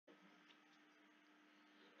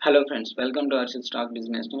Hello friends, welcome to Arshid Stock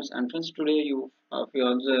Business News. And friends, today if you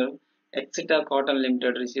observe, Axita Cotton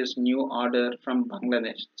Limited receives new order from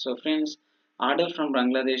Bangladesh. So friends, order from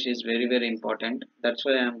Bangladesh is very important. That's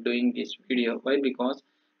why I am doing this video. Why? Because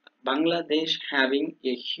Bangladesh having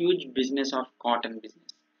a huge business of cotton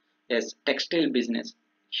business. Yes, textile business,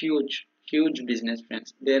 huge business,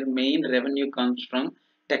 friends. Their main revenue comes from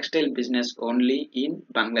textile business only in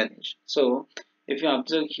Bangladesh. So if you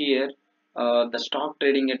observe here, the stock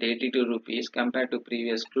trading at 82 rupees compared to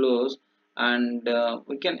previous close, and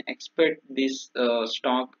we can expect this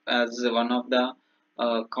stock as one of the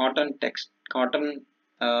cotton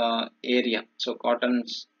area, so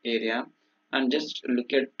cotton's area. And just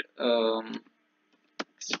look at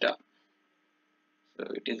Axita. So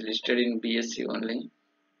it is listed in BSC only.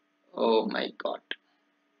 Oh my god,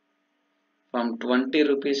 from 20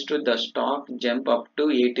 rupees to the stock jump up to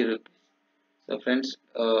 80 rupees. So friends,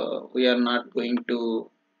 we are not going to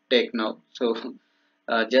take now. So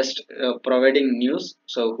just providing news.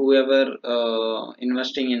 So whoever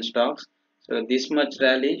investing in stocks, so this much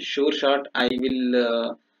rally, sure shot I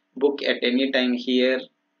will book at any time here.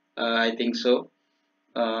 I think so.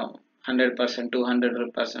 100%,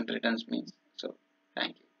 200% returns means. So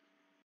thank you.